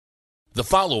The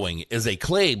following is a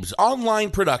Claibs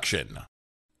online production.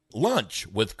 Lunch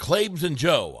with Claibs and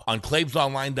Joe on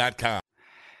claibsonline.com.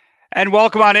 And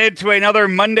welcome on into another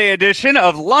Monday edition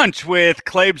of Lunch with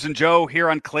Claibs and Joe here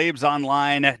on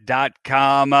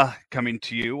claibsonline.com. Coming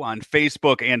to you on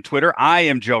Facebook and Twitter. I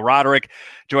am Joe Roderick,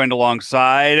 joined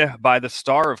alongside by the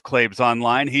star of Claibs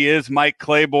Online. He is Mike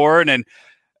Claiborne. And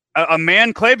a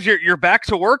man, Claibs, you're back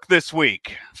to work this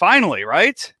week. Finally,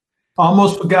 right?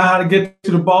 Almost forgot how to get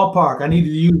to the ballpark. I needed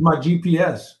to use my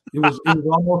GPS. It was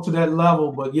almost to that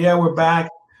level, but yeah, we're back.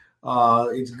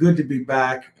 It's good to be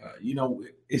back.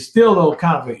 It's still though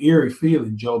kind of an eerie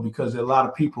feeling, Joe, because there are a lot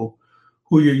of people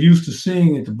who you're used to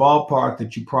seeing at the ballpark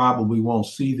that you probably won't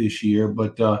see this year.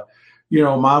 But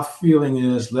my feeling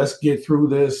is let's get through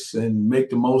this and make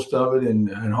the most of it,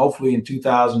 and hopefully in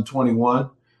 2021.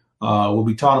 We'll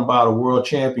be talking about a world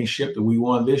championship that we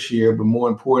won this year, but more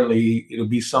importantly, it'll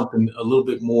be something a little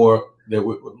bit more that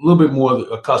we're a little bit more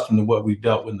accustomed to what we've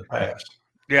dealt with in the past.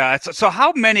 Yeah. So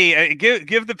how many,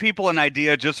 give the people an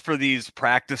idea just for these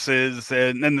practices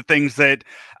and the things that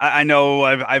I know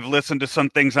I've listened to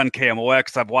some things on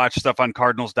KMOX. I've watched stuff on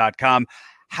Cardinals.com.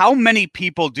 How many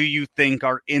people do you think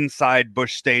are inside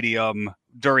Busch Stadium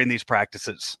during these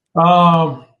practices?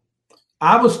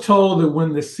 I was told that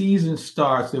when the season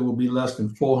starts, there will be less than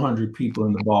 400 people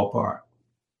in the ballpark.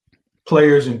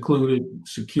 Players included,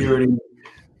 security,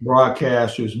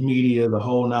 broadcasters, media, the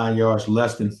whole 9 yards,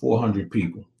 less than 400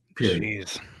 people, period.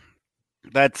 Jeez.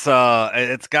 That's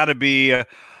it's got to be a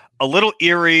little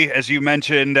eerie, as you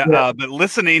mentioned, but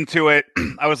listening to it,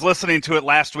 I was listening to it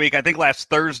last week, I think last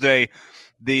Thursday,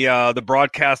 the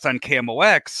broadcast on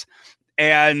KMOX,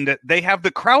 and they have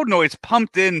the crowd noise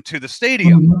pumped into the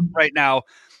stadium right now.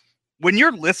 When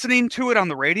you're listening to it on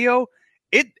the radio,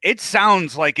 it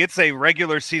sounds like it's a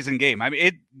regular season game. I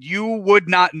mean, you would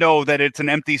not know that it's an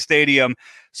empty stadium.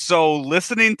 So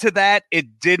listening to that,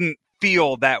 it didn't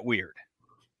feel that weird.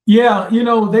 Yeah,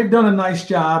 they've done a nice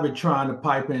job at trying to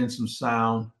pipe in some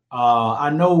sound. I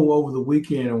know over the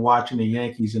weekend and watching the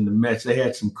Yankees and the Mets, they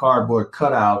had some cardboard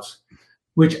cutouts,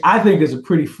 which I think is a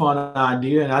pretty fun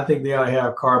idea. And I think they ought to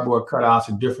have cardboard cutouts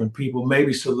of different people,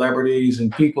 maybe celebrities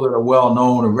and people that are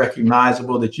well-known and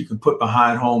recognizable that you can put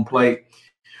behind home plate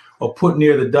or put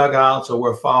near the dugouts or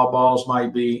where foul balls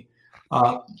might be.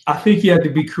 I think you have to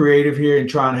be creative here and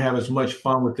trying to have as much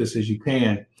fun with this as you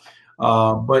can.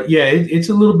 But yeah, it's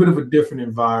a little bit of a different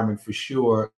environment for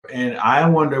sure. And I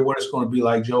wonder what it's going to be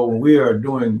like, Joe, when we are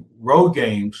doing road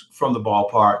games from the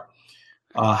ballpark.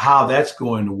 How that's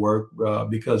going to work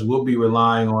because we'll be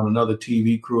relying on another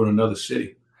TV crew in another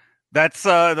city. That's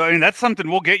something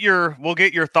we'll get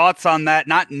your thoughts on that,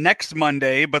 not next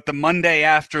Monday, but the Monday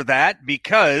after that,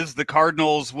 because the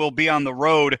Cardinals will be on the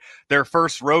road. Their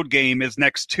first road game is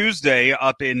next Tuesday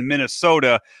up in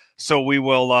Minnesota. So we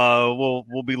will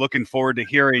we'll be looking forward to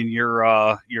hearing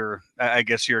your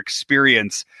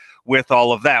experience with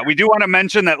all of that. We do want to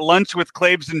mention that Lunch with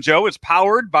Claibs and Joe is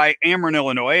powered by Ameren,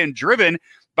 Illinois, and driven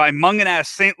by Mungenast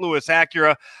St. Louis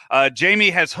Acura. Jamie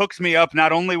has hooked me up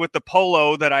not only with the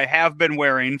polo that I have been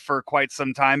wearing for quite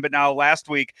some time, but now last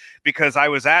week, because I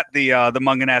was at the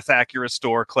Mungenast Acura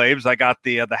store, Claibs, I got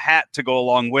the hat to go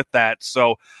along with that.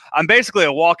 So I'm basically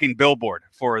a walking billboard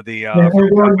for the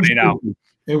company now.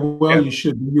 You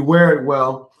should. You wear it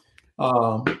well.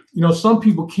 Some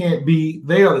people can't be,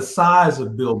 they are the size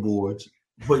of billboards,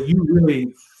 but you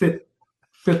really fit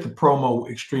the promo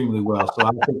extremely well. So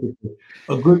I think it's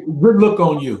a good look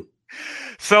on you.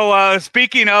 So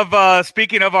speaking of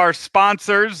our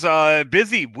sponsors,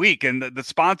 busy week, and the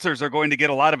sponsors are going to get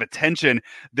a lot of attention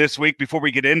this week before we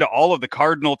get into all of the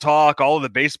Cardinal talk, all of the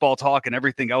baseball talk, and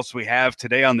everything else we have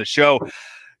today on the show.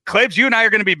 Claibs, you and I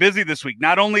are going to be busy this week.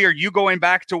 Not only are you going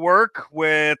back to work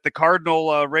with the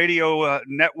Cardinal radio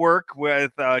network,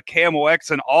 with KMOX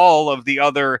and all of the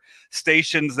other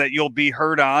stations that you'll be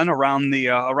heard on around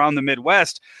the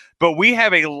Midwest, but we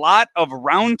have a lot of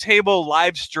roundtable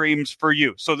live streams for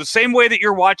you. So the same way that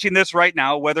you're watching this right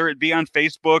now, whether it be on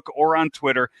Facebook or on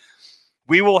Twitter,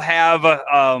 we will have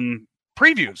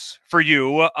previews for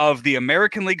you of the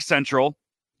American League Central,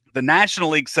 the National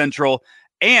League Central,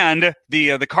 and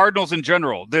the Cardinals in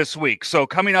general this week. So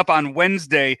coming up on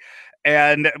Wednesday,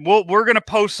 and we're going to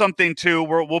post something too.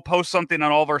 We'll post something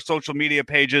on all of our social media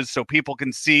pages so people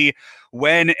can see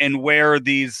when and where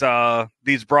these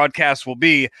broadcasts will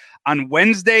be. On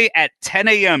Wednesday at 10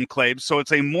 a.m., Claibs, so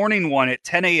it's a morning one at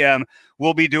 10 a.m.,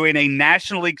 we'll be doing a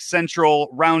National League Central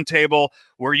roundtable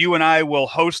where you and I will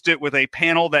host it with a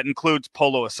panel that includes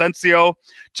Polo Ascencio,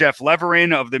 Jeff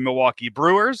Levering of the Milwaukee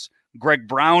Brewers, Greg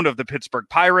Brown of the Pittsburgh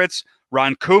Pirates,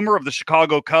 Ron Coomer of the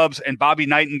Chicago Cubs, and Bobby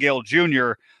Nightingale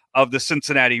Jr. of the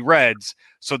Cincinnati Reds.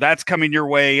 So that's coming your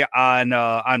way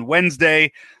on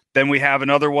Wednesday. Then we have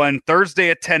another one Thursday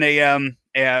at 10 a.m.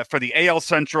 For the AL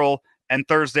Central, and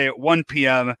Thursday at 1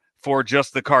 p.m. for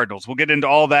just the Cardinals. We'll get into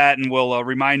all that, and we'll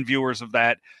remind viewers of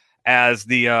that as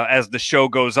the show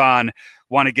goes on.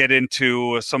 Want to get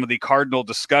into some of the Cardinal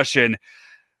discussion.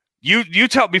 You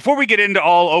tell, before we get into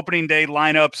all opening day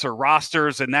lineups or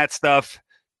rosters and that stuff,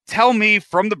 tell me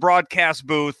from the broadcast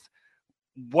booth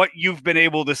what you've been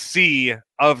able to see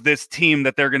of this team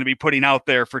that they're going to be putting out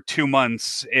there for 2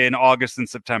 months in August and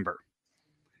September.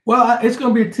 Well, it's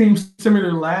going to be a team similar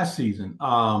to last season.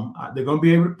 They're going to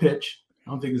be able to pitch.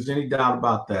 I don't think there's any doubt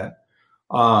about that.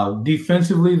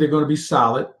 Defensively, they're going to be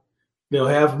solid. They'll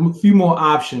have a few more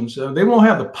options. They won't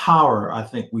have the power, I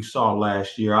think, we saw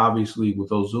last year. Obviously, with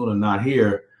Ozuna not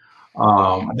here,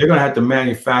 they're going to have to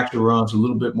manufacture runs a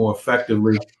little bit more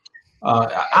effectively.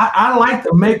 I like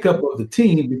the makeup of the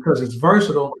team because it's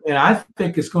versatile, and I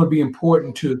think it's going to be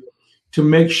important to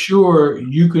make sure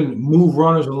you can move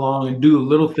runners along and do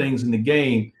little things in the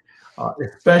game,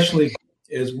 especially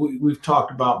as we've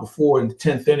talked about before in the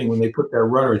 10th inning when they put that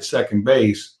runner at second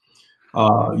base.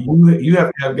 You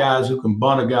have to have guys who can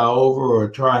bunt a guy over or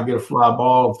try and get a fly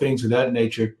ball, things of that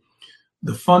nature.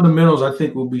 The fundamentals, I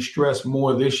think, will be stressed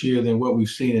more this year than what we've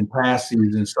seen in past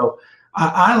seasons. So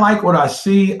I like what I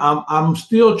see. I'm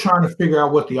still trying to figure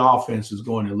out what the offense is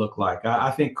going to look like.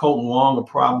 I think Colton Wong will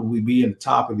probably be in the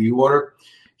top of the order.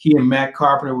 He and Matt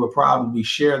Carpenter will probably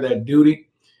share that duty.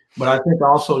 But I think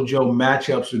also, Joe,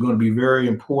 matchups are going to be very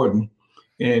important.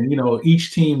 And,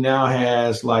 each team now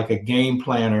has like a game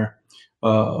planner,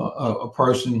 a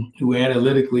person who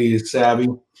analytically is savvy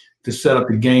to set up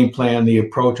the game plan, the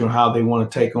approach on how they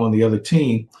want to take on the other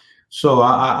team. So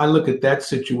I look at that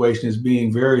situation as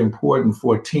being very important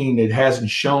for a team that hasn't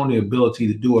shown the ability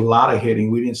to do a lot of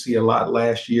hitting. We didn't see a lot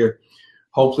last year.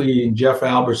 Hopefully in Jeff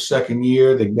Albert's second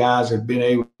year, the guys have been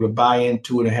able to buy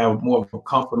into it and have more of a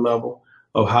comfort level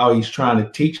of how he's trying to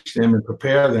teach them and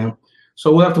prepare them.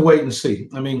 So we'll have to wait and see.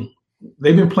 I mean,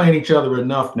 they've been playing each other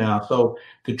enough now. So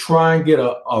to try and get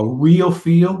a real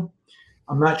feel,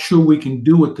 I'm not sure we can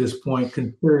do at this point,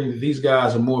 considering that these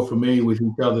guys are more familiar with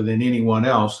each other than anyone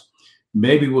else.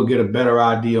 Maybe we'll get a better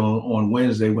idea on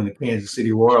Wednesday when the Kansas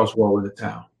City Royals roll into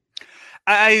town.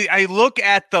 I look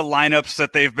at the lineups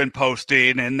that they've been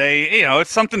posting, and they,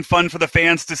 it's something fun for the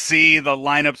fans to see the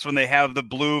lineups when they have the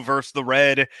blue versus the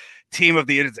red team of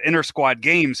the inter-squad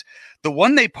games. The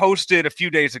one they posted a few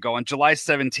days ago on July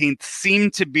 17th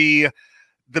seemed to be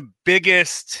the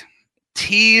biggest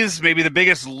tease, maybe the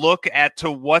biggest look at to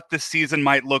what the season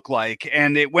might look like.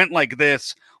 And it went like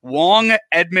this: Wong,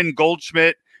 Edman,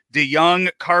 Goldschmidt, DeYoung,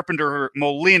 Carpenter,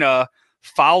 Molina,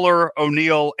 Fowler,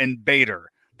 O'Neill, and Bader.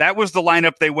 That was the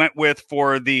lineup they went with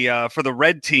for the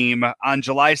red team on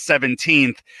July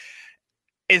 17th.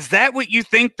 Is that what you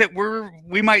think that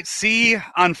we might see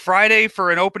on Friday for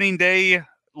an opening day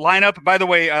lineup? By the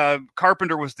way,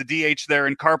 Carpenter was the DH there,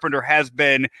 and Carpenter has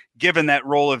been given that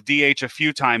role of DH a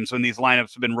few times when these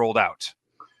lineups have been rolled out.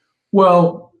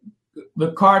 Well,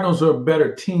 the Cardinals are a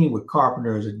better team with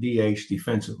Carpenter as a DH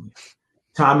defensively.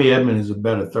 Tommy Edman is a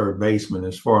better third baseman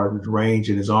as far as his range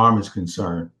and his arm is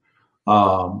concerned.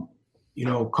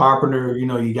 Carpenter,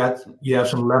 you have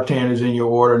some left-handers in your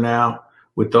order now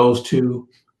with those two.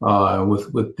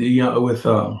 With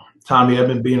Tommy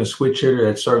Edman being a switch hitter,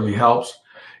 that certainly helps.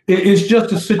 It's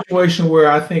just a situation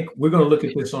where I think we're going to look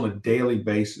at this on a daily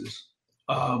basis.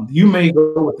 You may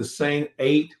go with the same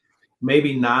 8,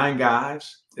 maybe 9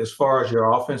 guys as far as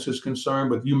your offense is concerned,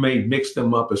 but you may mix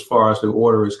them up as far as the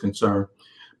order is concerned.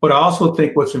 But I also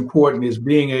think what's important is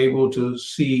being able to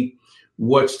see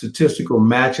what statistical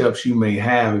matchups you may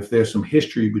have if there's some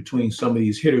history between some of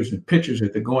these hitters and pitchers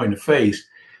that they're going to face.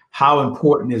 How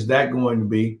important is that going to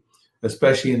be,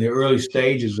 especially in the early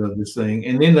stages of this thing?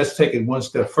 And then let's take it one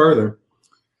step further.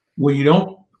 When you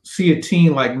don't see a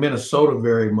team like Minnesota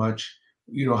very much,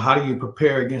 how do you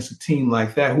prepare against a team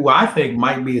like that, who I think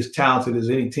might be as talented as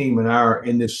any team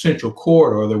in this central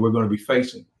corridor that we're going to be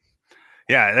facing?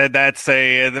 Yeah, that's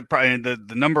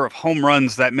the number of home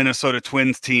runs that Minnesota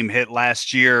Twins team hit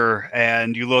last year,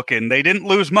 and you look and they didn't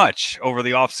lose much over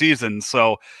the offseason,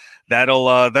 so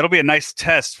that'll be a nice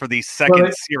test for the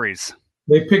second series.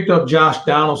 They picked up Josh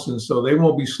Donaldson, so they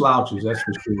won't be slouches, that's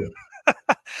for sure.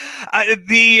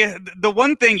 The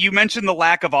one thing you mentioned, the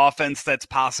lack of offense that's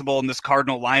possible in this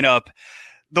Cardinal lineup.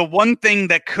 the one thing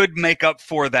that could make up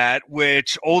for that,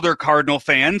 which older Cardinal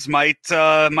fans might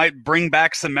bring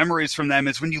back some memories from them,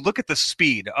 is when you look at the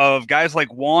speed of guys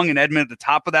like Wong and Edman at the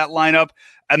top of that lineup,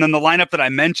 and then the lineup that I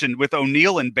mentioned with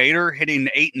O'Neal and Bader hitting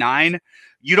 8-9.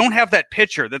 You don't have that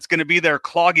pitcher that's going to be there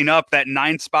clogging up that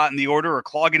 9 spot in the order or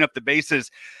clogging up the bases.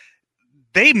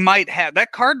 They might have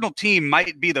that Cardinal team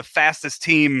might be the fastest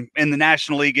team in the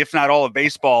National League, if not all of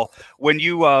baseball. When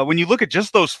you look at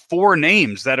just those 4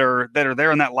 names that are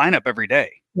there in that lineup every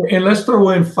day. And let's throw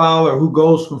in Fowler, who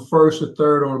goes from first to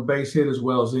third on a base hit as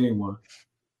well as anyone.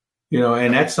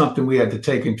 And that's something we had to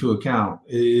take into account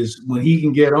is when he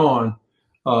can get on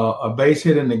a base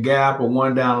hit in the gap or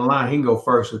one down the line, he can go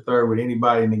first or third with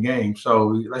anybody in the game. So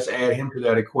let's add him to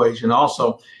that equation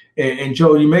also. And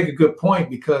Joe, you make a good point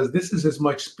because this is as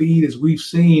much speed as we've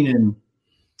seen in,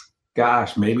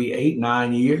 maybe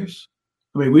 8-9 years.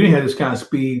 I mean, we didn't have this kind of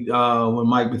speed when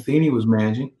Mike Matheny was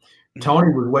managing.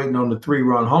 Tony was waiting on the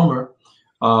 3-run homer.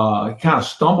 He kind of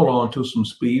stumbled onto some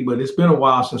speed, but it's been a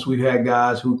while since we've had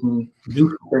guys who can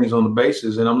do things on the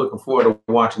bases, and I'm looking forward to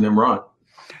watching them run.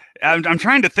 I'm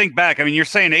trying to think back. I mean, you're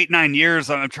saying 8-9 years.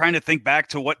 I'm trying to think back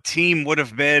to what team would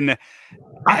have been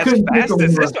as fast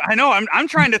as this. I know. I'm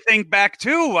trying to think back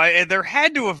too. There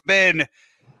had to have been.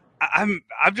 I'm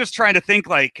just trying to think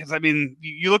because I mean,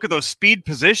 you look at those speed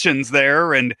positions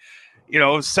there, and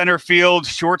center field,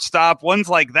 shortstop, ones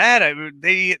like that.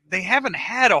 They haven't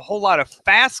had a whole lot of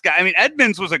fast guys. I mean,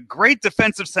 Edmonds was a great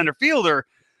defensive center fielder,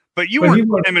 but weren't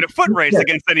putting him in a foot race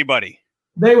against anybody.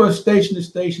 They were a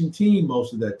station-to-station team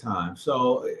most of that time.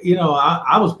 So,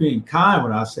 I was being kind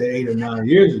when I say 8 or 9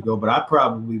 years ago, but I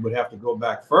probably would have to go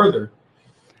back further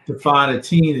to find a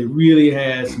team that really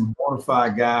had some bona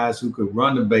fide guys who could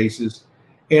run the bases.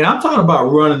 And I'm talking about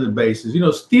running the bases.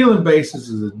 Stealing bases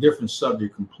is a different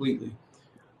subject completely.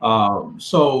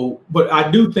 But I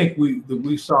do think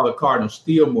we saw the Cardinals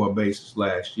steal more bases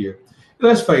last year.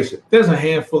 Let's face it, there's a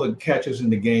handful of catchers in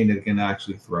the game that can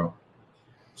actually throw.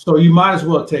 So you might as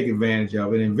well take advantage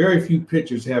of it. And very few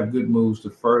pitchers have good moves to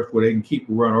first where they can keep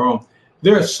a runner on.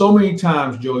 There are so many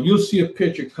times, Joe, you'll see a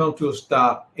pitcher come to a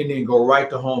stop and then go right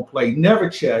to home plate, never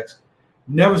checks,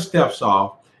 never steps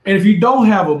off. And if you don't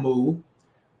have a move,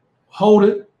 hold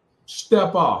it,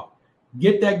 step off.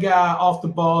 Get that guy off the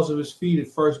balls of his feet at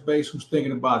first base who's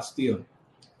thinking about stealing.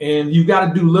 And you've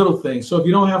got to do little things. So if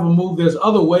you don't have a move, there's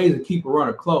other ways to keep a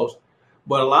runner close.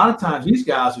 But a lot of times these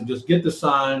guys will just get the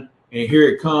sign, and here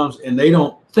it comes, and they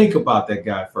don't think about that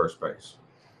guy at first base.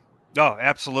 Oh,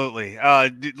 absolutely.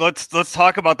 Let's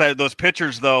talk about those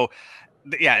pitchers, though.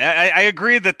 Yeah, I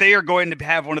agree that they are going to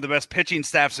have one of the best pitching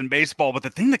staffs in baseball. But the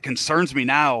thing that concerns me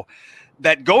now,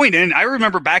 that going in, I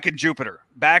remember back in Jupiter,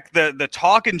 the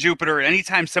talk in Jupiter,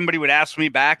 anytime somebody would ask me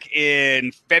back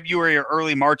in February or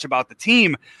early March about the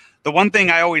team, the one thing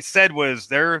I always said was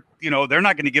they're not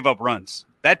going to give up runs.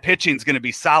 That pitching is going to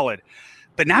be solid.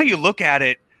 But now you look at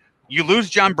it. You lose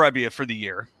John Brebbia for the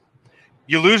year.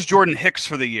 You lose Jordan Hicks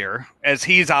for the year as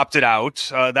he's opted out.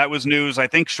 That was news, I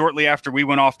think, shortly after we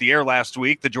went off the air last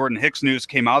week. The Jordan Hicks news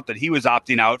came out that he was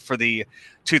opting out for the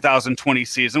 2020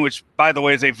 season, which, by the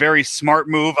way, is a very smart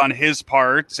move on his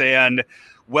part and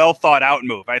well thought out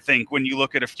move. I think when you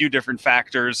look at a few different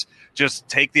factors, just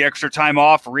take the extra time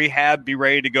off, rehab, be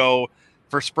ready to go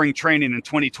for spring training in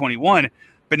 2021.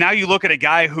 But now you look at a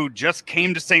guy who just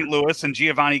came to St. Louis and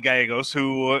Giovanni Gallegos,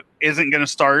 who isn't going to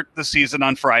start the season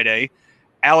on Friday.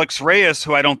 Alex Reyes,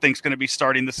 who I don't think is going to be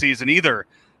starting the season either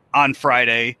on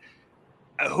Friday.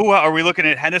 Who are we looking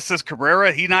at? Genesis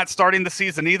Cabrera, he not starting the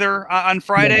season either on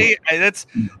Friday.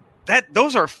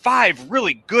 Those are 5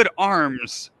 really good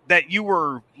arms that you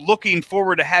were looking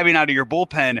forward to having out of your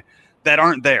bullpen that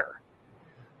aren't there.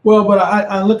 Well, but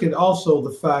I look at also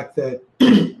the fact that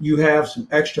you have some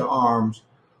extra arms,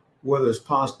 whether it's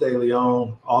Ponce de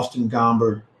Leon, Austin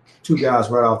Gomber, 2 guys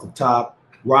right off the top.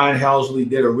 Ryan Helsley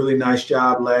did a really nice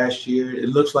job last year. It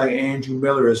looks like Andrew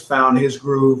Miller has found his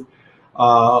groove.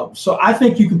 So I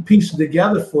think you can piece it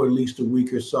together for at least a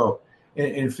week or so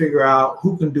and figure out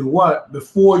who can do what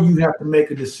before you have to make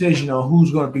a decision on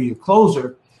who's going to be your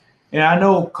closer. And I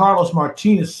know Carlos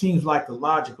Martinez seems like the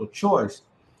logical choice.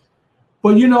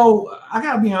 But, I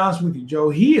got to be honest with you, Joe.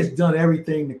 He has done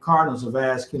everything the Cardinals have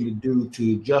asked him to do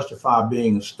to justify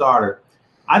being a starter.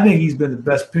 I think he's been the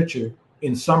best pitcher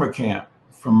in summer camp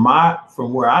from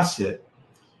where I sit.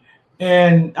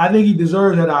 And I think he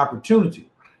deserves that opportunity.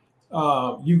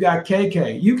 You got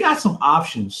KK. You got some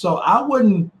options. So I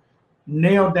wouldn't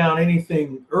nail down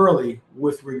anything early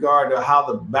with regard to how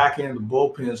the back end of the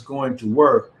bullpen is going to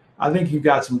work. I think you've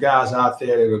got some guys out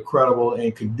there that are credible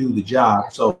and could do the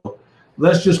job. So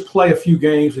let's just play a few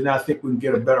games, and I think we can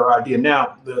get a better idea.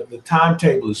 Now, the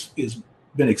timetable is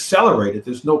been accelerated.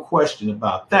 There's no question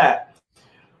about that.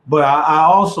 But I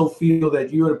also feel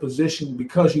that you're in a position,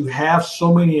 because you have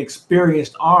so many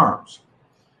experienced arms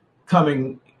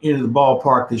coming into the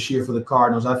ballpark this year for the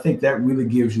Cardinals. I think that really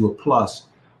gives you a plus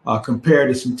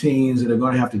compared to some teams that are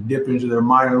going to have to dip into their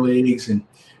minor leagues, and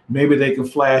maybe they can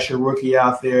flash a rookie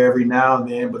out there every now and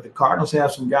then. But the Cardinals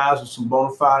have some guys with some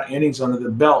bona fide innings under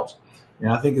their belts. And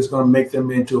I think it's going to make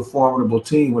them into a formidable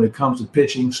team when it comes to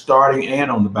pitching, starting, and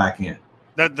on the back end.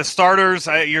 The starters,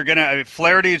 you're gonna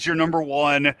Flaherty is your number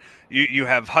one. You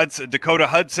have Dakota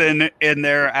Hudson in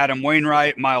there, Adam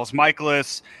Wainwright, Miles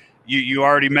Mikolas. You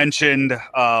already mentioned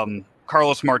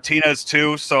Carlos Martinez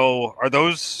too. So are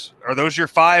those your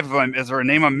five? Is there a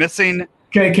name I'm missing?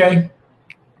 KK.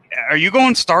 Are you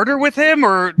going starter with him,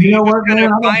 or you know what,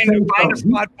 man? Find a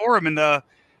spot for him in the?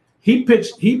 He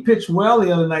pitched well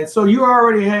the other night. So you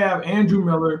already have Andrew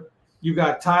Miller. You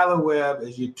got Tyler Webb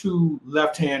as your two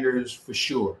left-handers for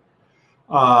sure.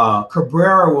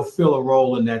 Cabrera will fill a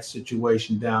role in that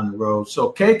situation down the road.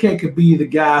 So KK could be the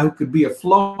guy who could be a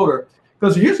floater.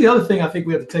 Because here's the other thing I think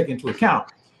we have to take into account.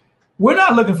 We're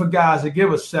not looking for guys that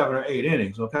give us 7 or 8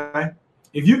 innings, okay?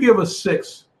 If you give us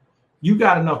 6, you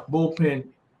got enough bullpen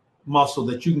muscle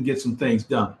that you can get some things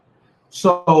done.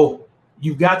 So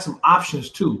you've got some options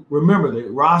too. Remember, the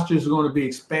roster is going to be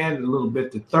expanded a little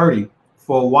bit to 30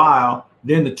 for a while,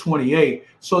 then to 28.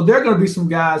 So there are going to be some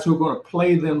guys who are going to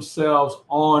play themselves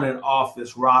on and off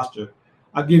this roster.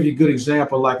 I'll give you a good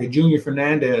example, like a Junior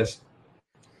Fernandez,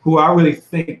 who I really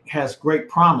think has great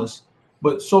promise.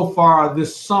 But so far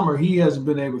this summer, he hasn't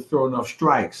been able to throw enough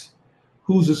strikes.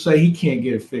 Who's to say he can't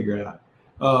get it figured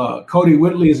out? Cody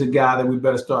Whitley is a guy that we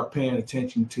better start paying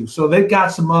attention to. So they've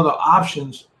got some other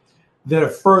options that are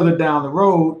further down the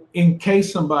road in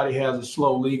case somebody has a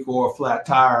slow leak or a flat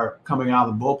tire coming out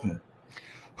of the bullpen.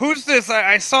 Who's this?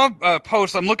 I saw a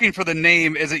post. I'm looking for the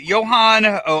name. Is it Johan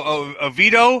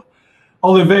Oviedo?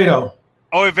 Oviedo.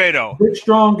 Big,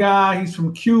 strong guy. He's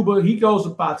from Cuba. He goes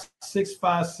about 6'5",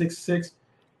 6'6".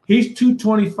 He's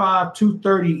 225,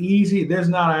 230 easy. There's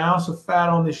not an ounce of fat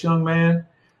on this young man.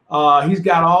 He's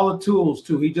got all the tools,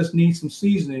 too. He just needs some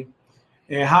seasoning.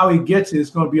 And how he gets it is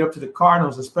going to be up to the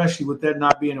Cardinals, especially with that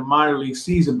not being a minor league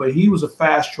season. But he was a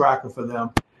fast tracker for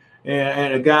them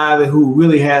and a guy who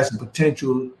really has the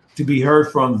potential to be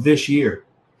heard from this year.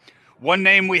 One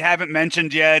name we haven't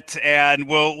mentioned yet, and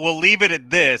we'll leave it at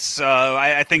this.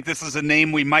 I think this is a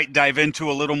name we might dive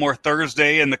into a little more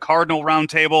Thursday in the Cardinal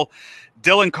Roundtable.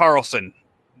 Dylan Carlson.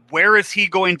 Where is he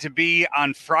going to be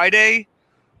on Friday?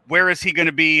 Where is he going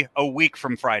to be a week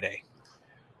from Friday?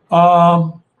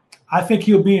 I think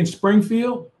he'll be in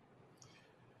Springfield,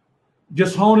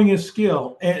 just honing his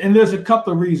skill. And there's a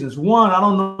couple of reasons. One, I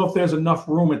don't know if there's enough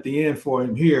room at the end for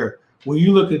him here. When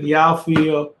you look at the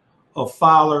outfield of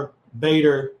Fowler,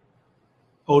 Bader,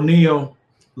 O'Neill,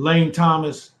 Lane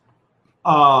Thomas,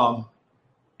 the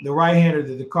right-hander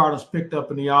that the Cardinals picked up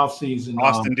in the offseason.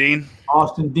 Austin Dean.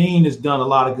 Austin Dean has done a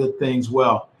lot of good things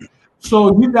well.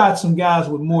 So you got some guys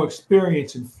with more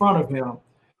experience in front of him.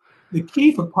 The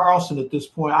key for Carlson at this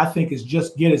point, I think, is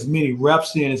just get as many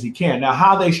reps in as he can. Now,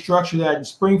 how they structure that in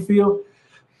Springfield,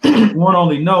 one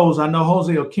only knows. I know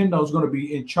Jose Oquendo is going to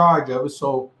be in charge of it.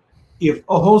 So if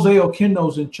Jose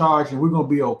Oquendo's in charge, then we're going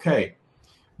to be okay.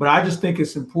 But I just think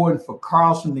it's important for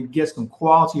Carlson to get some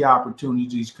quality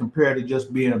opportunities compared to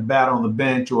just being a bat on the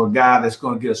bench or a guy that's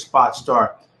going to get a spot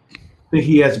start. I think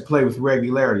he has to play with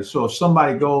regularity. So if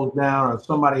somebody goes down or if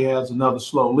somebody has another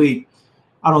slow leak,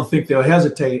 I don't think they'll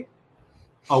hesitate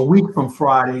a week from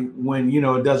Friday when,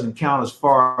 it doesn't count as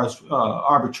far as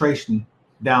arbitration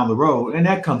down the road. And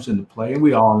that comes into play, and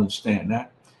we all understand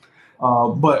that.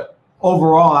 But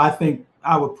overall, I think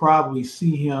I would probably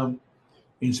see him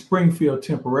in Springfield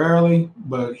temporarily,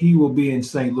 but he will be in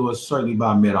St. Louis certainly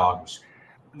by mid-August.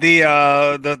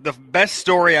 The best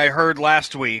story I heard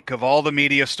last week of all the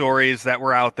media stories that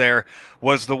were out there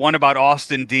was the one about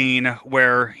Austin Dean,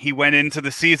 where he went into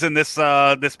the season this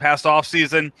past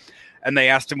offseason, and they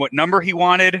asked him what number he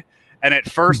wanted, and at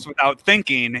first, without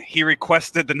thinking, he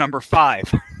requested the number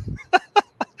 5.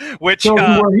 Which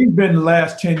where he's been the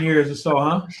last 10 years or so,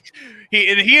 huh?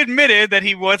 He admitted that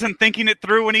he wasn't thinking it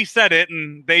through when he said it,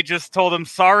 and they just told him,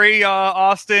 "Sorry,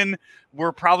 Austin,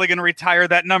 we're probably going to retire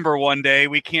that number one day.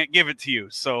 We can't give it to you."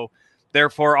 So,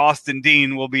 therefore, Austin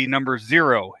Dean will be number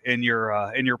 0 in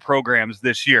your programs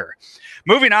this year.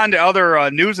 Moving on to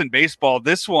other news in baseball,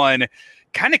 this one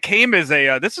kind of came as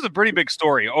this is a pretty big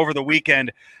story over the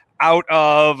weekend out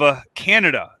of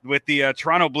Canada with the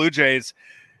Toronto Blue Jays.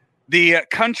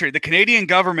 The Canadian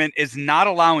government is not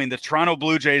allowing the Toronto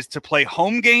Blue Jays to play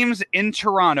home games in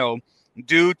Toronto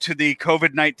due to the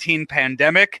COVID-19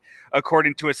 pandemic,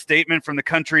 according to a statement from the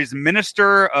country's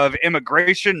Minister of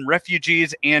Immigration,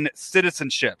 Refugees, and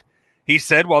Citizenship. He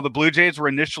said while the Blue Jays were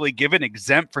initially given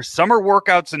exempt for summer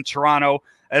workouts in Toronto,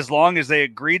 as long as they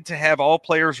agreed to have all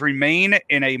players remain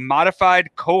in a modified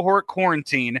cohort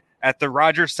quarantine at the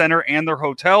Rogers Center and their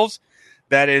hotels,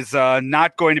 that is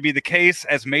not going to be the case,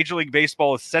 as Major League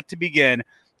Baseball is set to begin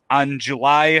on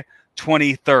July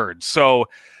 23rd. So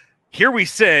here we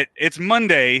sit. It's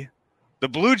Monday. The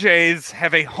Blue Jays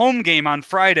have a home game on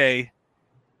Friday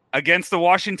against the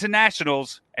Washington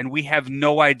Nationals, and we have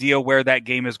no idea where that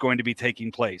game is going to be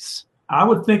taking place. I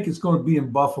would think it's going to be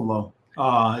in Buffalo.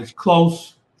 It's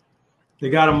close. They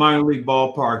got a minor league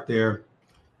ballpark there.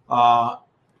 I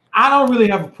don't really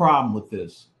have a problem with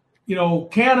this. You know,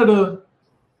 Canada,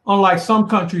 unlike some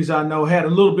countries I know, had a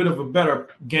little bit of a better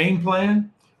game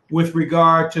plan with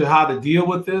regard to how to deal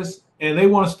with this, and they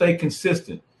want to stay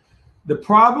consistent. The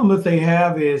problem that they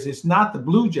have is it's not the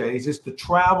Blue Jays, it's the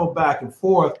travel back and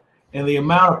forth and the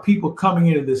amount of people coming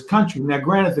into this country. Now,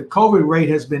 granted, the COVID rate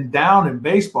has been down in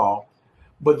baseball,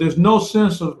 but there's no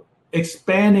sense of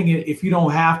expanding it if you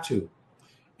don't have to.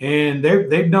 And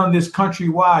they've done this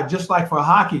countrywide, just like for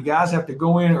hockey. Guys have to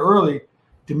go in early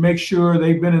to make sure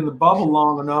they've been in the bubble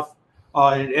long enough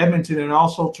in Edmonton and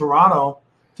also Toronto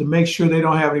to make sure they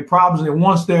don't have any problems. And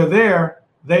once they're there,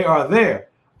 they are there.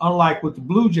 Unlike with the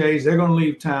Blue Jays, they're going to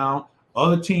leave town.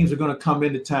 Other teams are going to come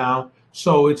into town.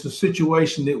 So it's a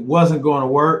situation that wasn't going to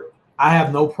work. I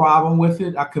have no problem with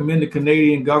it. I commend the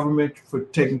Canadian government for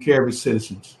taking care of its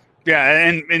citizens. Yeah,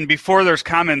 and before there's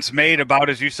comments made about,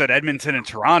 as you said, Edmonton and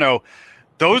Toronto,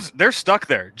 they're stuck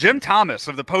there. Jim Thomas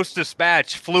of the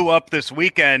Post-Dispatch flew up this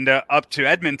weekend up to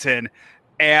Edmonton,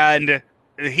 and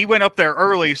he went up there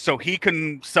early so he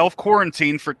can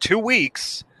self-quarantine for 2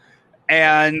 weeks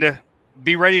and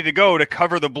be ready to go to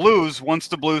cover the Blues once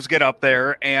the Blues get up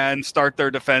there and start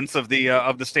their defense of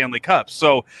the Stanley Cup.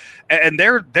 So, and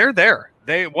they're there.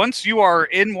 Once you are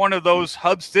in one of those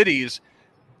hub cities,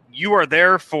 you are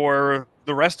there for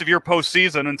the rest of your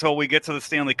postseason until we get to the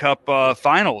Stanley Cup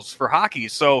finals for hockey.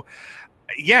 So,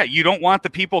 yeah, you don't want the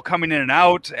people coming in and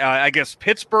out. I guess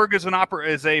Pittsburgh is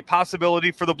a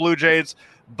possibility for the Blue Jays.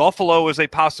 Buffalo is a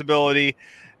possibility.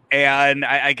 And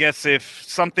I guess if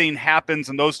something happens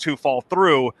and those two fall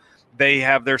through, they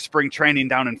have their spring training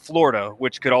down in Florida,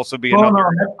 which could also be another.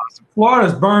 No.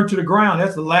 Florida's burned to the ground.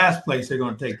 That's the last place they're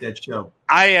going to take that show.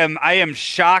 I am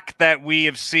shocked that we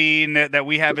haven't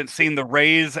seen the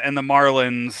Rays and the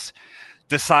Marlins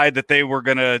decide that they were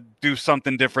going to do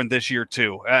something different this year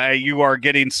too. You are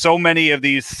getting so many of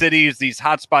these cities, these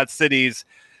hotspot cities,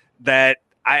 that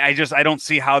I don't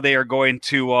see how they are going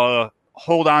to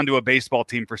hold on to a baseball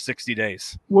team for 60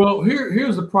 days. Well,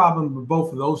 here's the problem that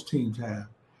both of those teams have.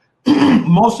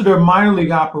 Most of their minor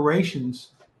league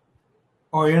operations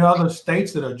are in other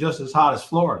states that are just as hot as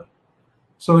Florida.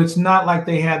 So it's not like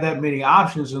they have that many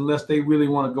options unless they really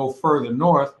want to go further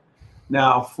north.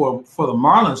 Now, for the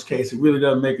Marlins case, it really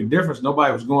doesn't make a difference.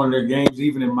 Nobody was going to their games,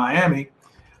 even in Miami.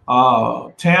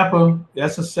 Tampa,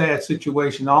 that's a sad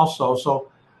situation also. So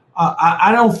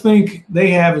I don't think they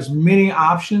have as many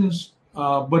options.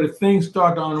 But if things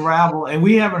start to unravel, and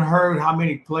we haven't heard how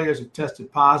many players have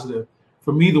tested positive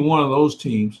from either one of those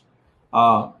teams,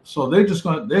 so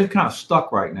they're kind of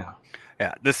stuck right now.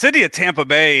 Yeah, the city of Tampa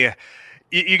Bay,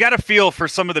 you got to feel for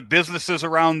some of the businesses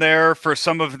around there, for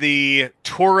some of the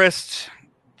tourist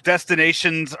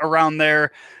destinations around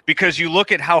there, because you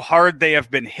look at how hard they have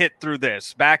been hit through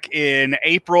this. Back in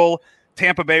April,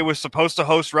 Tampa Bay was supposed to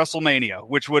host WrestleMania,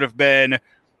 which would have been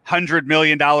 $100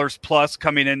 million plus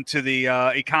coming into the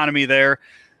economy there.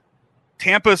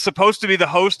 Tampa is supposed to be the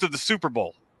host of the Super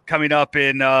Bowl coming up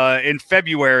in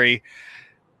February.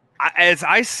 As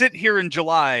I sit here in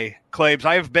July, Claibs,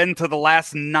 I have been to the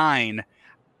last 9.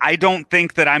 I don't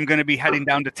think that I'm going to be heading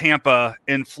down to Tampa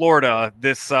in Florida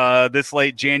this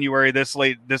late January,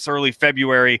 this early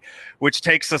February, which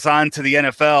takes us on to the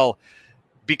NFL,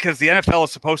 because the NFL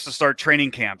is supposed to start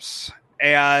training camps.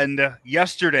 And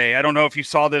yesterday, I don't know if you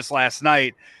saw this last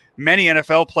night, many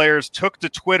NFL players took to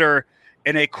Twitter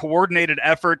in a coordinated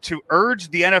effort to urge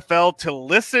the NFL to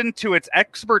listen to its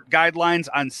expert guidelines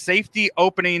on safely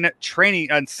opening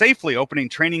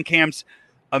training camps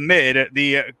amid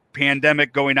the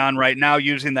pandemic going on right now,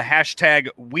 using the hashtag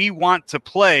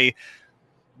 #WeWantToPlay.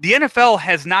 The NFL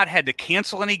has not had to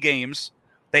cancel any games.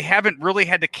 They haven't really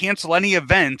had to cancel any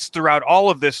events throughout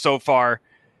all of this so far.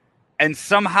 And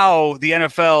somehow the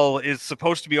NFL is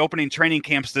supposed to be opening training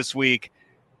camps this week.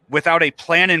 without a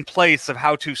plan in place of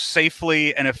how to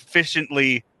safely and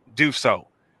efficiently do so.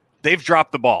 They've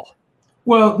dropped the ball.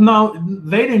 Well, no,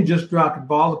 they didn't just drop the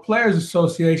ball. The Players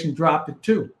Association dropped it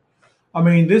too. I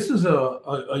mean, this is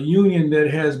a union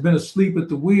that has been asleep at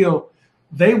the wheel.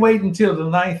 They wait until the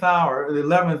 9th hour, the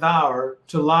 11th hour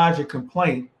to lodge a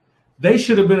complaint. They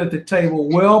should have been at the table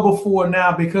well before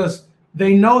now because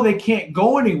they know they can't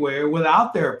go anywhere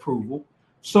without their approval.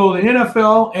 So the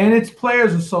NFL and its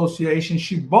Players Association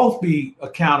should both be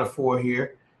accounted for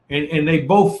here. And they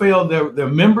both failed their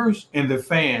members and their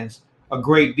fans a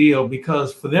great deal,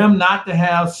 because for them not to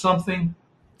have something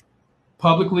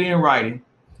publicly in writing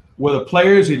where the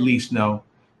players at least know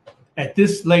at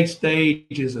this late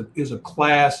stage is a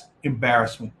class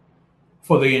embarrassment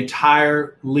for the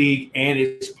entire league and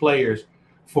its players.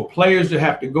 For players to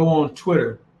have to go on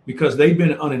Twitter because they've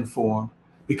been uninformed,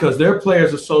 because their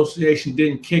Players Association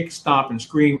didn't kick, stomp, and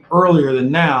scream earlier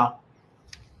than now,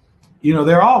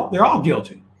 they're all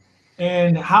guilty.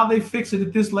 And how they fix it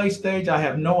at this late stage, I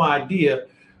have no idea.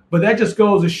 But that just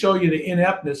goes to show you the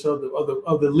ineptness of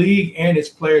the league and its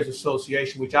Players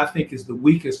Association, which I think is the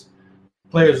weakest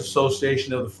Players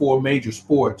Association of the 4 major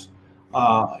sports,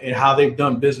 and how they've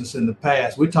done business in the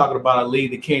past. We're talking about a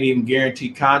league that can't even guarantee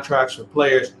contracts for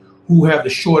players who have the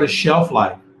shortest shelf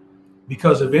life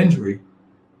because of injury.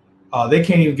 They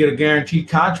can't even get a guaranteed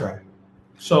contract.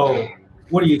 So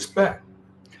what do you expect?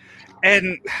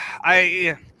 And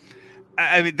I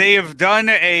mean, they have done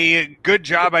a good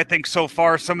job, I think, so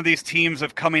far. Some of these teams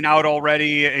have coming out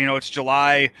already. It's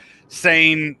July,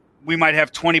 saying we might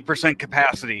have 20%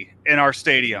 capacity in our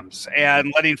stadiums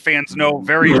and letting fans know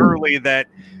very early that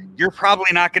you're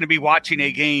probably not going to be watching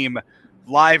a game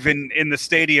live in the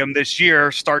stadium this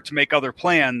year, start to make other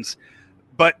plans.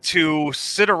 But to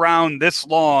sit around this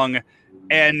long,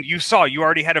 and you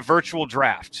already had a virtual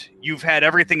draft. You've had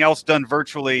everything else done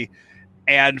virtually.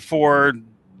 And for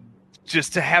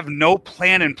just to have no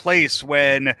plan in place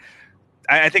when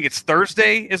I think it's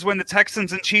Thursday is when the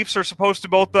Texans and Chiefs are supposed to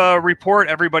both report.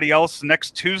 Everybody else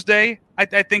next Tuesday, I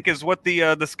think, is what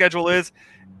the schedule is.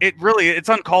 It's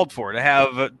uncalled for to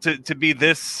have to be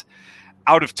this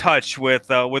out of touch with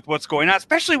what's going on,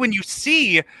 especially when you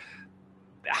see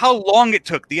how long it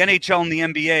took the NHL and the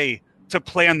NBA to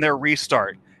plan their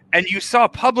restart. And you saw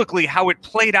publicly how it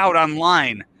played out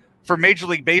online for Major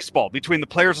League Baseball between the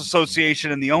Players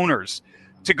Association and the owners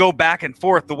to go back and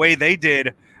forth the way they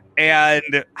did,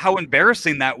 and how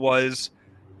embarrassing that was.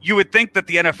 You would think that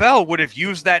the NFL would have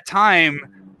used that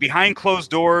time behind closed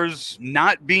doors,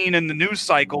 not being in the news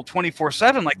cycle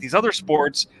 24/7 like these other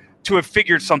sports, to have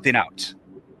figured something out.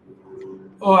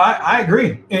 Oh, I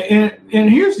agree. And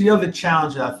here's the other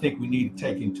challenge that I think we need to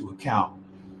take into account.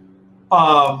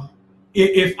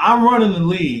 If I'm running the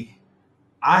league,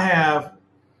 I have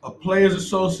a Players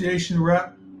Association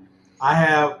rep. I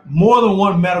have more than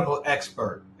one medical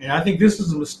expert. And I think this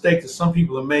is a mistake that some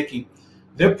people are making.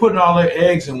 They're putting all their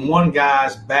eggs in one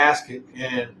guy's basket,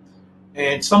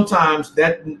 and sometimes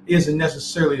that isn't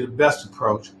necessarily the best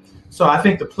approach. So I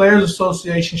think the Players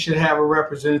Association should have a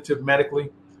representative medically.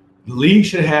 The league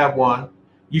should have one.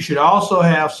 You should also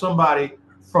have somebody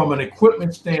from an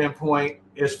equipment standpoint,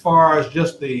 as far as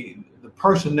just the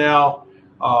personnel,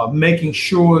 making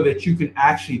sure that you can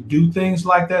actually do things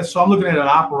like that. So I'm looking at an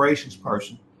operations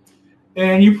person.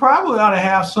 And you probably ought to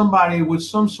have somebody with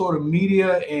some sort of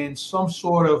media and some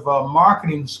sort of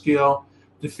marketing skill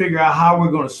to figure out how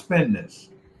we're going to spend this,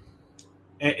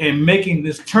 and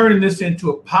turning this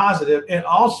into a positive, and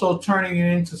also turning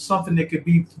it into something that could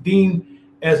be deemed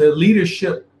as a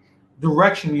leadership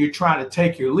direction you're trying to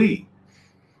take your league.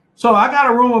 So I got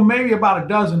a room of maybe about a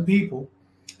dozen people,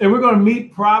 and we're going to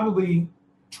meet probably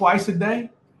twice a day.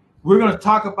 We're going to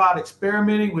talk about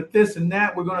experimenting with this and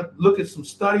that. We're going to look at some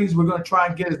studies. We're going to try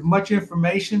and get as much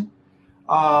information,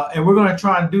 and we're going to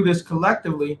try and do this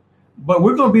collectively. But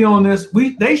we're going to be on this.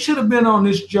 They should have been on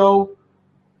this, Joe,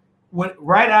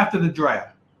 right after the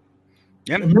draft.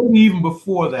 Yep. And maybe even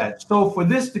before that. So for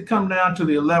this to come down to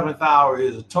the 11th hour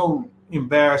is a total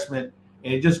embarrassment,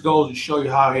 and it just goes to show you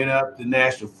how inept the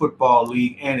National Football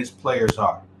League and its players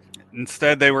are.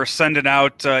 Instead, they were sending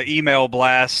out email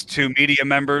blasts to media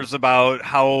members about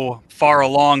how far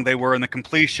along they were in the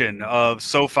completion of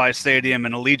SoFi Stadium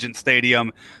and Allegiant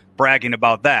Stadium, bragging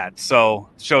about that. So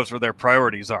it shows where their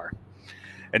priorities are.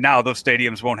 And now those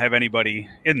stadiums won't have anybody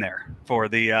in there for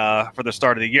the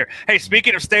start of the year. Hey,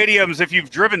 speaking of stadiums, if you've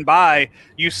driven by,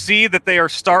 you see that they are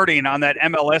starting on that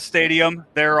MLS stadium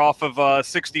there off of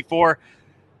 64.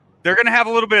 They're going to have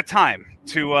a little bit of time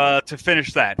to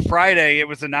finish that. Friday, it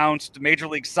was announced Major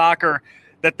League Soccer,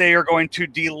 that they are going to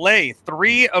delay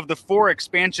 3 of the 4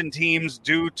 expansion teams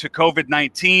due to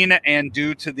COVID-19 and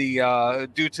due to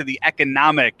the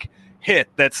economic hit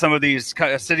that some of these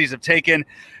cities have taken.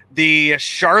 The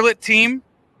Charlotte team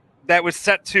that was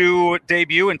set to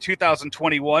debut in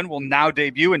 2021 will now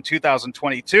debut in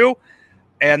 2022.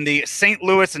 And the St.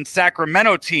 Louis and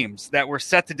Sacramento teams that were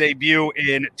set to debut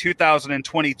in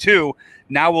 2022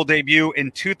 now will debut in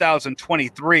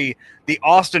 2023. The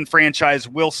Austin franchise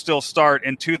will still start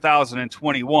in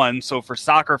 2021. So for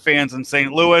soccer fans in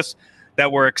St. Louis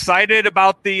that were excited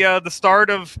about the start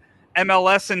of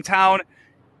MLS in town,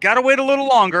 got to wait a little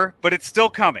longer, but it's still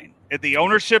coming. The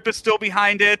ownership is still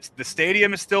behind it. The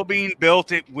stadium is still being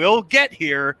built. It will get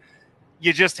here.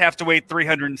 You just have to wait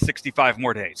 365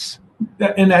 more days.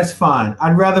 And that's fine.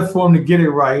 I'd rather for them to get it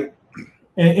right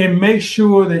and make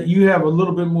sure that you have a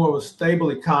little bit more of a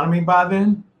stable economy by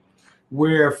then,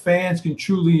 where fans can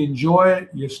truly enjoy it.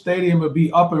 Your stadium will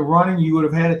be up and running. You would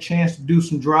have had a chance to do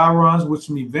some dry runs with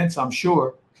some events, I'm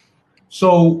sure.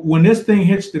 So when this thing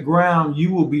hits the ground,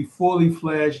 you will be fully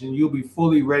fledged and you'll be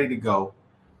fully ready to go.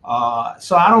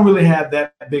 So I don't really have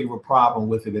that big of a problem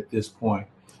with it at this point.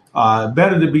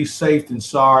 Better to be safe than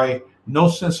sorry. No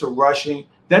sense of rushing.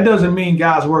 That doesn't mean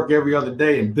guys work every other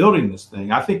day in building this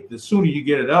thing. I think the sooner you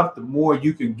get it up, the more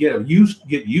you can get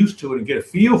used to it and get a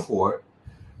feel for it.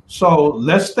 So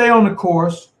let's stay on the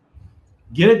course,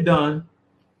 get it done,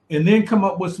 and then come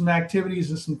up with some activities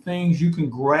and some things you can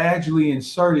gradually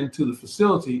insert into the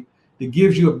facility that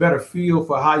gives you a better feel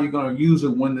for how you're going to use it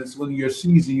when your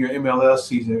season, your MLS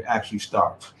season actually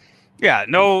starts. Yeah,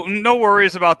 no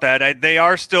worries about that. They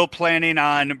are still planning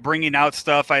on bringing out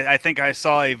stuff. I think I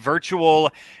saw a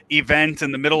virtual event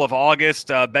in the middle of August.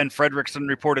 Ben Fredrickson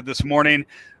reported this morning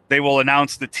they will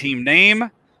announce the team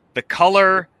name, the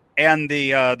color, and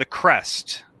the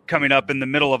crest coming up in the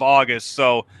middle of August.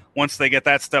 So once they get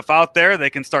that stuff out there, they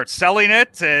can start selling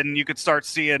it, and you could start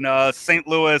seeing St.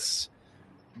 Louis,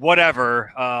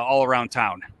 whatever, all around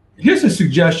town. Here's a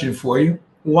suggestion for you.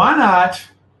 Why not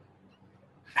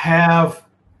have,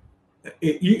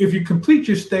 if you complete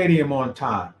your stadium on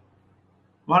time,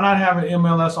 why not have an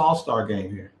MLS All-Star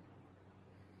game here?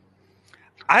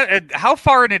 How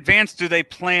far in advance do they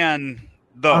plan,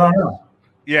 though? I don't know.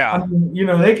 Yeah. I mean,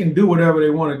 they can do whatever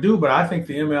they want to do, but I think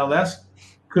the MLS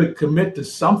could commit to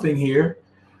something here.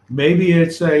 Maybe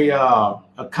it's a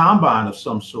combine of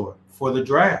some sort for the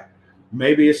draft.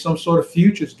 Maybe it's some sort of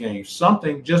futures game,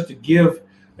 something just to give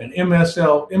an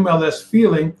MLS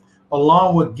feeling,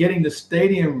 along with getting the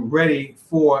stadium ready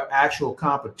for actual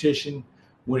competition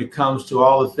when it comes to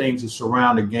all the things that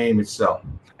surround the game itself.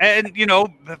 And,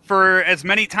 for as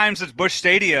many times as Busch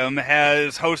Stadium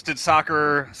has hosted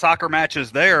soccer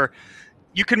matches there,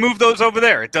 you can move those over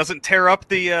there. It doesn't tear up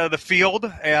the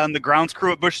field, and the grounds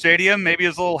crew at Busch Stadium maybe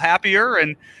is a little happier,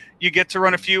 and you get to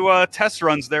run a few test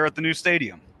runs there at the new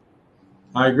stadium.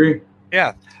 I agree.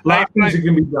 Yeah. A lot of things that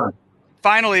can be done.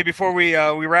 Finally, before we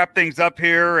wrap things up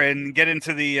here and get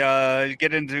into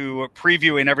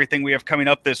previewing everything we have coming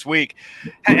up this week,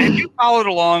 have you followed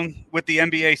along with the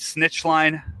NBA Snitch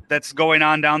line that's going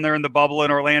on down there in the bubble in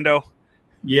Orlando?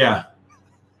 Yeah.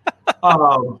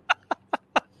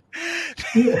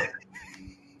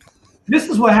 This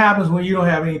is what happens when you don't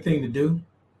have anything to do.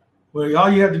 When all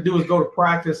you have to do is go to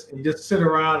practice and just sit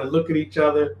around and look at each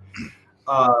other.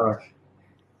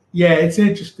 Yeah, it's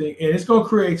interesting, and it's going to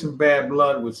create some bad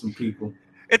blood with some people.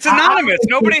 It's anonymous.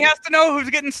 Nobody has to know who's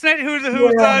getting snitched. Who's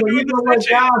doing the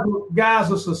snitching. Guys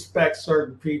will suspect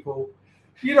certain people.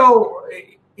 I know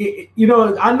the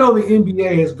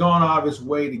NBA has gone out of its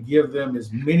way to give them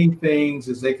as many things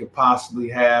as they could possibly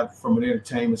have from an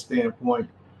entertainment standpoint.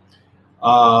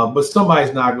 But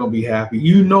somebody's not going to be happy.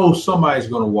 Somebody's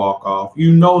going to walk off.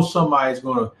 Somebody's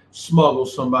going to smuggle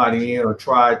somebody in or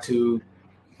try to.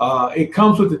 It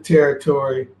comes with the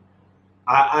territory.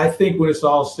 I think when it's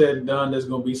all said and done, there's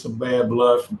going to be some bad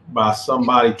blood by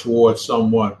somebody towards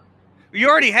someone. You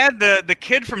already had the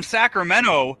kid from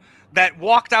Sacramento that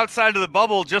walked outside of the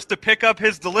bubble just to pick up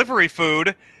his delivery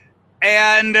food,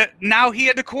 and now he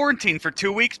had to quarantine for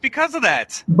 2 weeks because of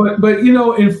that. But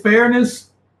in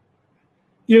fairness,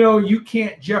 you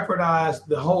can't jeopardize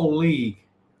the whole league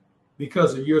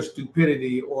because of your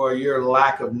stupidity or your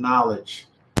lack of knowledge.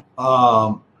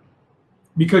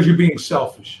 Because you're being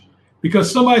selfish,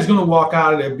 because somebody's going to walk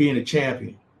out of there being a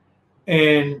champion.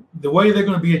 And the way they're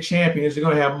going to be a champion is they're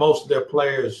going to have most of their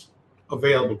players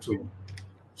available to them.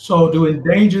 So to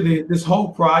endanger this whole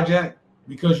project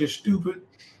because you're stupid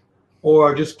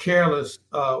or just careless,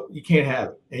 you can't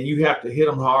have it. And you have to hit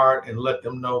them hard and let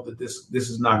them know that this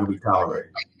is not going to be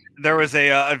tolerated. There was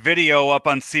a video up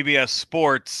on CBS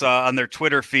Sports on their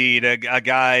Twitter feed. A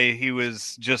guy, he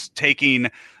was just taking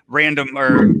random,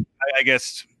 or I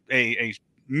guess a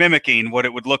mimicking what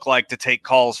it would look like to take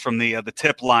calls from the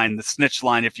tip line, the snitch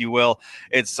line, if you will.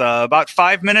 It's about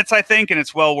 5 minutes, I think, and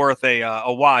it's well worth a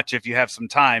watch if you have some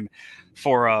time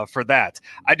for that.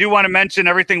 I do want to mention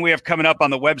everything we have coming up on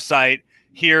the website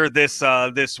here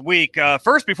this week.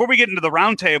 First, before we get into the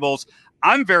roundtables,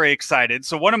 I'm very excited.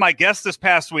 So one of my guests this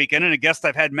past weekend, and a guest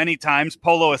I've had many times,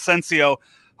 Polo Asensio,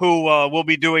 who will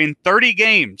be doing 30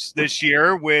 games this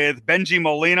year with Benji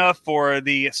Molina for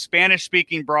the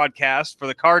Spanish-speaking broadcast for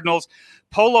the Cardinals.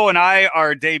 Polo and I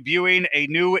are debuting a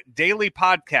new daily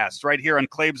podcast right here on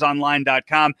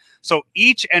claibsonline.com. So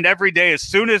each and every day, as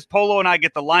soon as Polo and I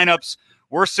get the lineups,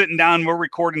 we're sitting down, we're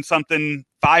recording something,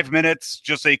 5 minutes,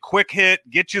 just a quick hit,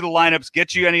 get you the lineups,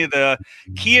 get you any of the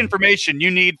key information you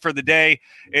need for the day.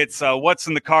 It's What's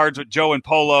in the Cards with Joe and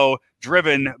Polo,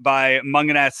 driven by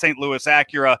Munganast St. Louis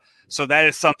Acura. So that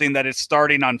is something that is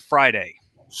starting on Friday.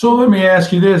 So let me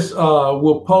ask you this: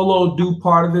 will Polo do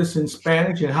part of this in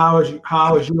Spanish, and how is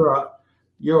your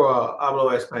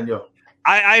hablo español?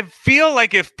 I feel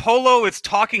like if Polo is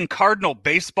talking Cardinal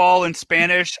baseball in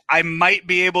Spanish, I might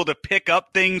be able to pick up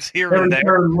things here and there.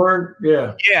 Every word,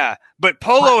 yeah. Yeah, but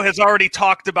Polo has already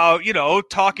talked about,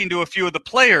 talking to a few of the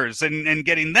players and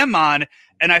getting them on,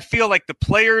 and I feel like the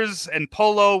players and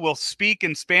Polo will speak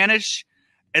in Spanish,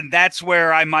 and that's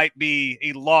where I might be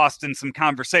lost in some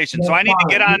conversation. So I need to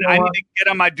get on. I need to get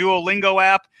on my Duolingo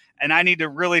app, and I need to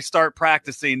really start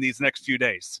practicing these next few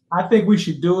days. I think we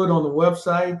should do it on the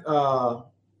website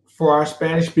for our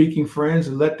Spanish-speaking friends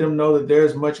and let them know that they're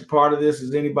as much a part of this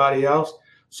as anybody else.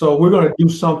 So we're going to do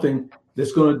something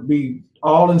that's going to be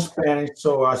all in Spanish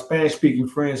so our Spanish-speaking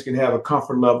friends can have a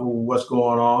comfort level with what's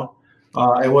going on.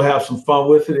 And we'll have some fun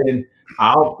with it. And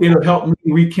it'll help me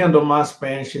rekindle my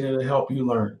Spanish, and it'll help you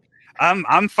learn.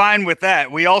 I'm fine with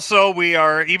that. We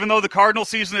are, even though the Cardinal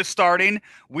season is starting,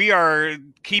 we are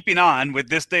keeping on with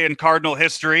this day in Cardinal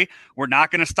history. We're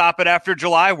not going to stop it after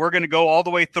July. We're going to go all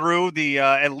the way through the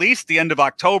at least the end of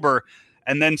October,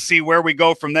 and then see where we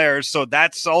go from there. So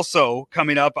that's also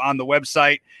coming up on the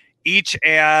website each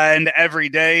and every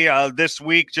day this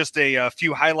week. Just a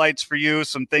few highlights for you,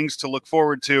 some things to look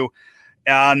forward to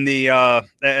on the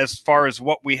as far as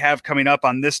what we have coming up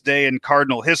on this day in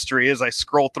Cardinal history. As I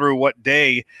scroll through what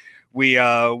day we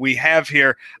have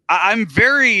here, I'm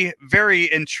very,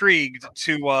 very intrigued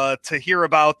to hear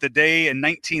about the day in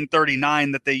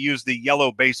 1939 that they used the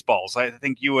yellow baseballs. I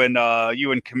think you and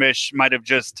Kamish might have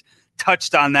just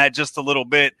touched on that just a little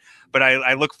bit, but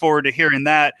I look forward to hearing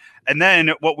that. And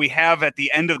then what we have at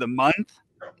the end of the month,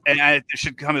 and it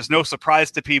should come as no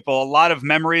surprise to people, a lot of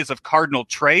memories of Cardinal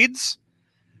trades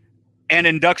and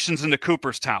inductions into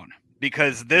Cooperstown,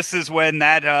 because this is when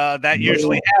that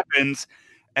usually happens,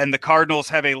 and the Cardinals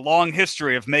have a long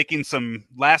history of making some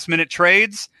last-minute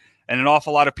trades and an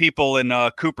awful lot of people in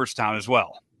Cooperstown as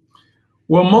well.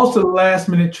 Well, most of the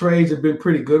last-minute trades have been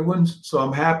pretty good ones, so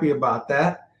I'm happy about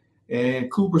that. And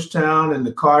Cooperstown and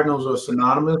the Cardinals are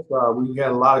synonymous. We've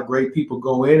had a lot of great people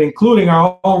go in, including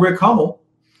our own Rick Hummel,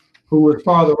 who was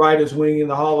part of the writers' wing in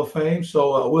the Hall of Fame.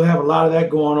 So we'll have a lot of that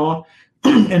going on.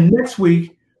 And next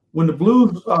week, when the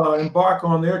Blues embark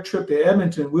on their trip to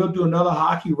Edmonton, we'll do another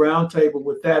hockey roundtable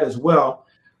with that as well.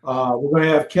 We're going to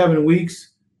have Kevin Weeks.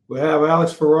 We'll have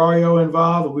Alex Ferrario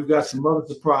involved, and we've got some other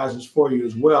surprises for you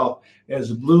as well, as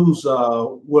the Blues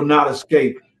will not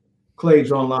escape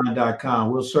claibsonline.com.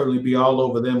 We'll certainly be all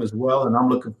over them as well, and I'm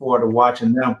looking forward to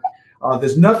watching them.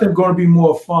 There's nothing going to be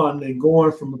more fun than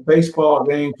going from a baseball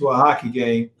game to a hockey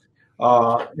game.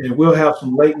 And we'll have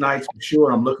some late nights for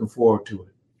sure. I'm looking forward to it.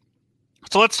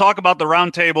 So let's talk about the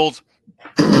roundtables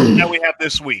that we have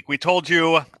this week. We told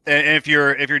you, and if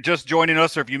you're just joining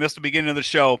us or if you missed the beginning of the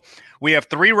show, we have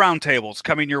 3 roundtables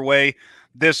coming your way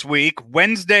this week.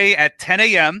 Wednesday at 10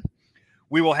 a.m.,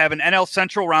 we will have an NL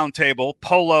Central roundtable.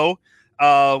 Polo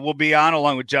will be on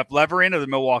along with Jeff Levering of the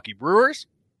Milwaukee Brewers,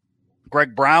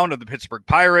 Greg Brown of the Pittsburgh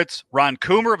Pirates, Ron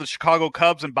Coomer of the Chicago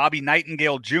Cubs, and Bobby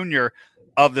Nightingale Jr.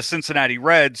 of the Cincinnati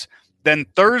Reds. Then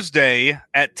Thursday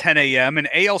at 10 a.m., an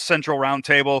AL Central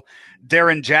roundtable,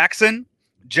 Darren Jackson,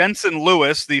 Jensen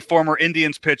Lewis, the former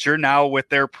Indians pitcher, now with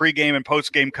their pregame and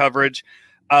postgame coverage,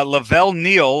 Lavelle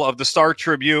Neal of the Star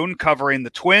Tribune covering the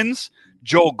Twins,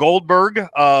 Joel Goldberg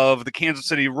of the Kansas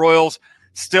City Royals,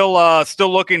 still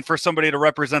looking for somebody to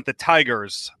represent the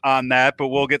Tigers on that, but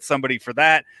we'll get somebody for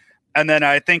that. And then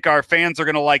I think our fans are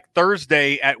going to like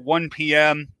Thursday at 1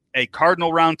 p.m., a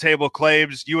Cardinal Roundtable.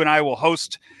 Claibs, you and I will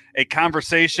host a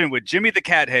conversation with Jimmy the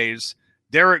Cat Hayes,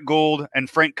 Derek Gould, and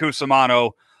Frank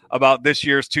Cusimano about this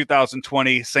year's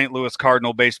 2020 St. Louis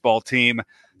Cardinal baseball team.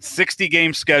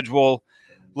 60-game schedule.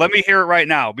 Let me hear it right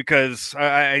now, because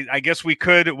I guess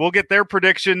we'll get their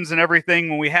predictions and everything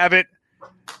when we have it.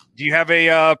 Do you have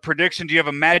a prediction? Do you have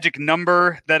a magic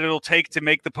number that it'll take to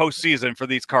make the postseason for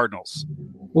these Cardinals?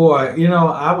 Boy,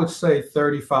 I would say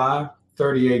 35,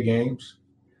 38 games.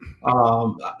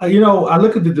 I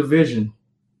look at the division,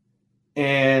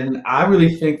 and I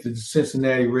really think that the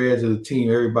Cincinnati Reds are the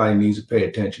team everybody needs to pay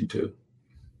attention to.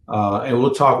 And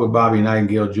we'll talk with Bobby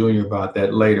Nightingale Jr. about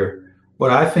that later. But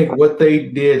I think what they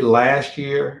did last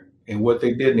year and what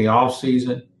they did in the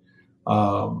offseason,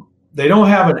 they don't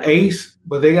have an ace,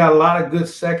 but they got a lot of good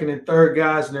second and third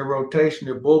guys in their rotation.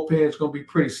 Their bullpen is going to be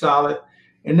pretty solid,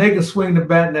 and they can swing the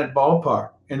bat in that ballpark,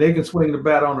 and they can swing the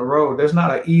bat on the road. There's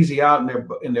not an easy out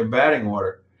in their batting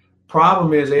order.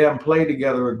 Problem is they haven't played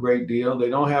together a great deal. They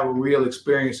don't have a real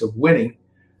experience of winning.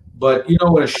 But, in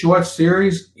a short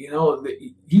series,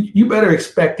 you better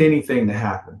expect anything to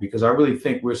happen, because I really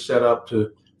think we're set up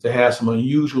to have some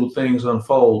unusual things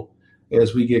unfold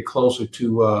as we get closer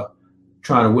to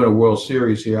trying to win a World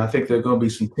Series here. I think there are going to be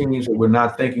some teams that we're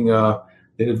not thinking of,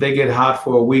 that if they get hot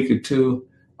for a week or two,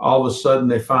 all of a sudden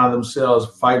they find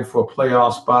themselves fighting for a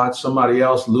playoff spot. Somebody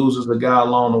else loses a guy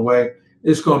along the way.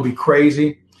 It's going to be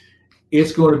crazy.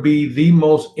 It's going to be the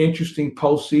most interesting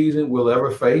postseason we'll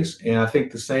ever face. And I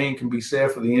think the same can be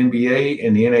said for the NBA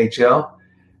and the NHL.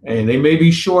 And they may be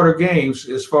shorter games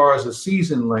as far as the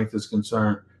season length is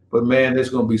concerned, but man, there's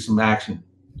going to be some action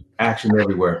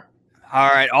everywhere. All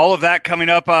right, all of that coming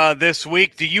up this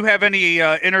week. Do you have any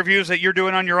interviews that you're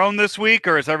doing on your own this week,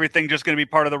 or is everything just going to be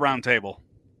part of the roundtable?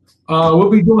 We'll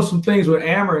be doing some things with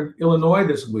Ameren, Illinois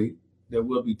this week that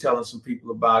we'll be telling some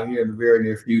people about here in the very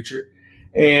near future.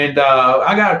 And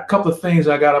I got a couple of things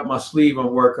I got up my sleeve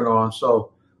I'm working on,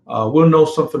 so we'll know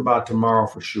something about tomorrow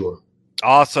for sure.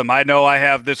 Awesome. I know I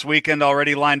have this weekend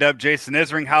already lined up Jason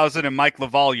Isringhausen and Mike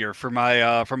LaValliere for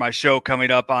my show coming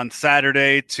up on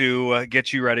Saturday to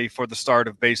get you ready for the start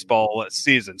of baseball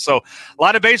season. So a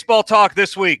lot of baseball talk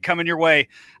this week coming your way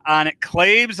on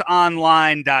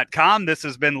claibsonline.com. This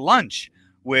has been Lunch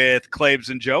with Claibs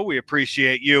and Joe. We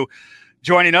appreciate you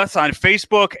joining us on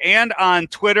Facebook and on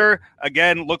Twitter.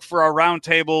 Again, look for our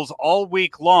roundtables all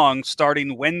week long,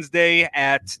 starting Wednesday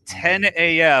at 10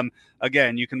 a.m.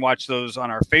 Again, you can watch those on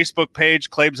our Facebook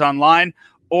page, Claibs Online,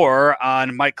 or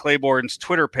on Mike Claiborne's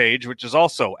Twitter page, which is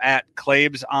also at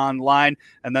Claibs Online.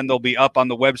 And then they'll be up on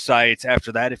the website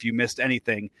after that if you missed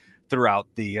anything throughout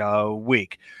the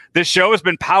week. This show has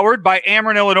been powered by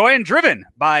Ameren, Illinois, and driven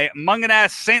by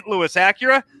Munganast St. Louis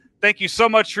Acura. Thank you so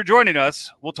much for joining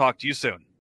us. We'll talk to you soon.